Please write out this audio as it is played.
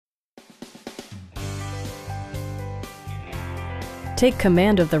Take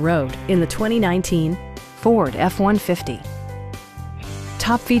command of the road in the 2019 Ford F-150.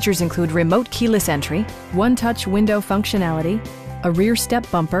 Top features include remote keyless entry, one-touch window functionality, a rear step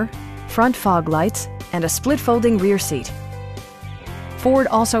bumper, front fog lights, and a split-folding rear seat. Ford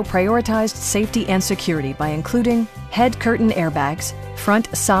also prioritized safety and security by including head curtain airbags, front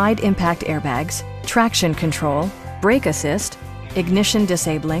side impact airbags, traction control, brake assist, ignition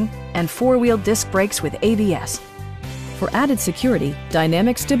disabling, and four-wheel disc brakes with ABS. For added security,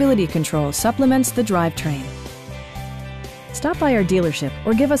 dynamic stability control supplements the drivetrain. Stop by our dealership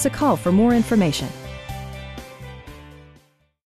or give us a call for more information.